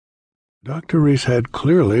Dr. Reese had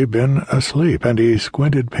clearly been asleep, and he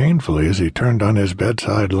squinted painfully as he turned on his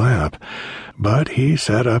bedside lamp, but he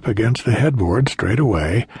sat up against the headboard straight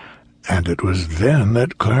away, and it was then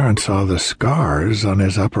that Clarence saw the scars on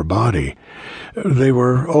his upper body. They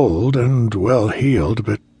were old and well-healed,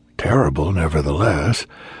 but terrible nevertheless.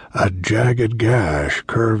 A jagged gash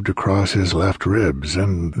curved across his left ribs,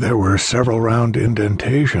 and there were several round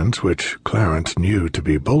indentations which Clarence knew to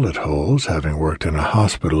be bullet holes, having worked in a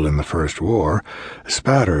hospital in the First War,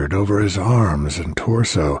 spattered over his arms and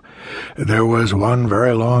torso. There was one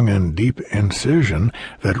very long and deep incision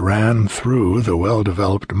that ran through the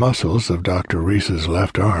well-developed muscles of Dr. Reese's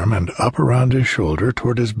left arm and up around his shoulder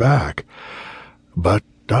toward his back. But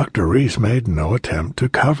Dr. Reese made no attempt to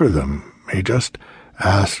cover them. He just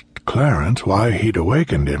asked Clarence why he'd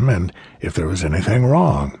awakened him and if there was anything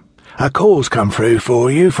wrong. "A call's come through for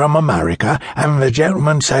you from America, and the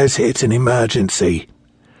gentleman says it's an emergency."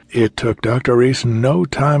 It took Dr. Reese no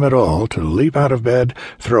time at all to leap out of bed,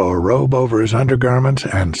 throw a robe over his undergarments,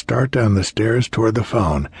 and start down the stairs toward the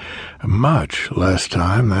phone. Much less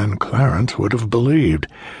time than Clarence would have believed,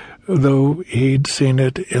 though he'd seen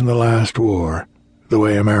it in the last war, the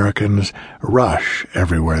way Americans rush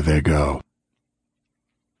everywhere they go.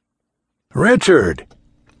 "Richard!"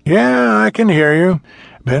 "Yeah, I can hear you."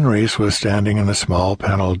 Ben Reese was standing in the small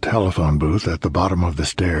paneled telephone booth at the bottom of the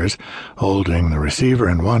stairs, holding the receiver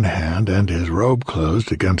in one hand and his robe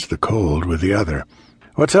closed against the cold with the other.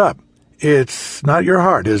 "What's up? It's not your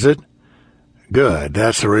heart, is it?" "Good,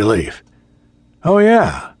 that's a relief." "Oh,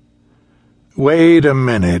 yeah." "Wait a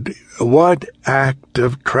minute. What act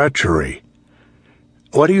of treachery?"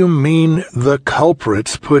 "What do you mean the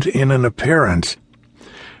culprits put in an appearance?"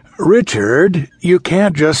 "Richard, you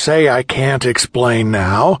can't just say I can't explain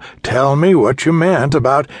now. Tell me what you meant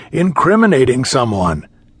about incriminating someone."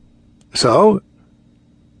 "So?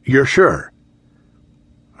 You're sure?"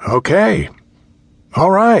 "Okay.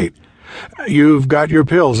 All right. You've got your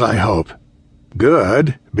pills, I hope."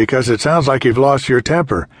 "Good, because it sounds like you've lost your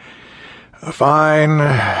temper." "Fine.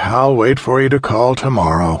 I'll wait for you to call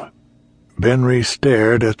tomorrow." Ben Reese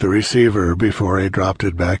stared at the receiver before he dropped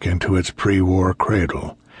it back into its pre-war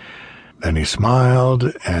cradle. Then he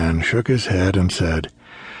smiled and shook his head and said,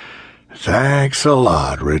 "Thanks a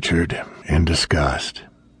lot, Richard," in disgust.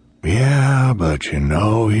 "Yeah, but you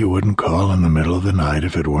know he wouldn't call in the middle of the night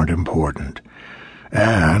if it weren't important.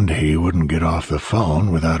 And he wouldn't get off the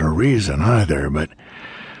phone without a reason either, but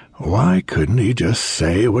why couldn't he just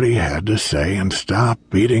say what he had to say and stop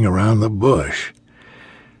beating around the bush?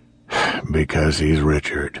 Because he's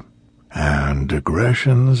Richard, and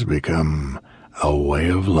digressions become a way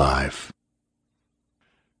of life."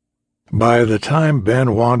 By the time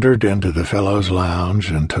Ben wandered into the Fellows' Lounge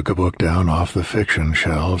and took a book down off the fiction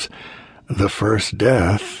shelves, the first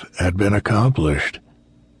death had been accomplished.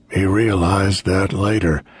 He realized that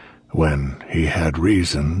later, when he had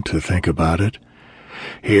reason to think about it.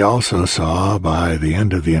 He also saw by the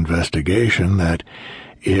end of the investigation that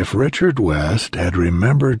if Richard West had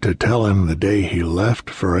remembered to tell him the day he left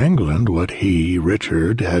for England what he,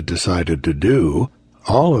 Richard, had decided to do,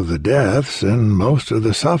 all of the deaths and most of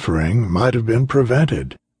the suffering might have been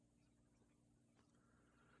prevented.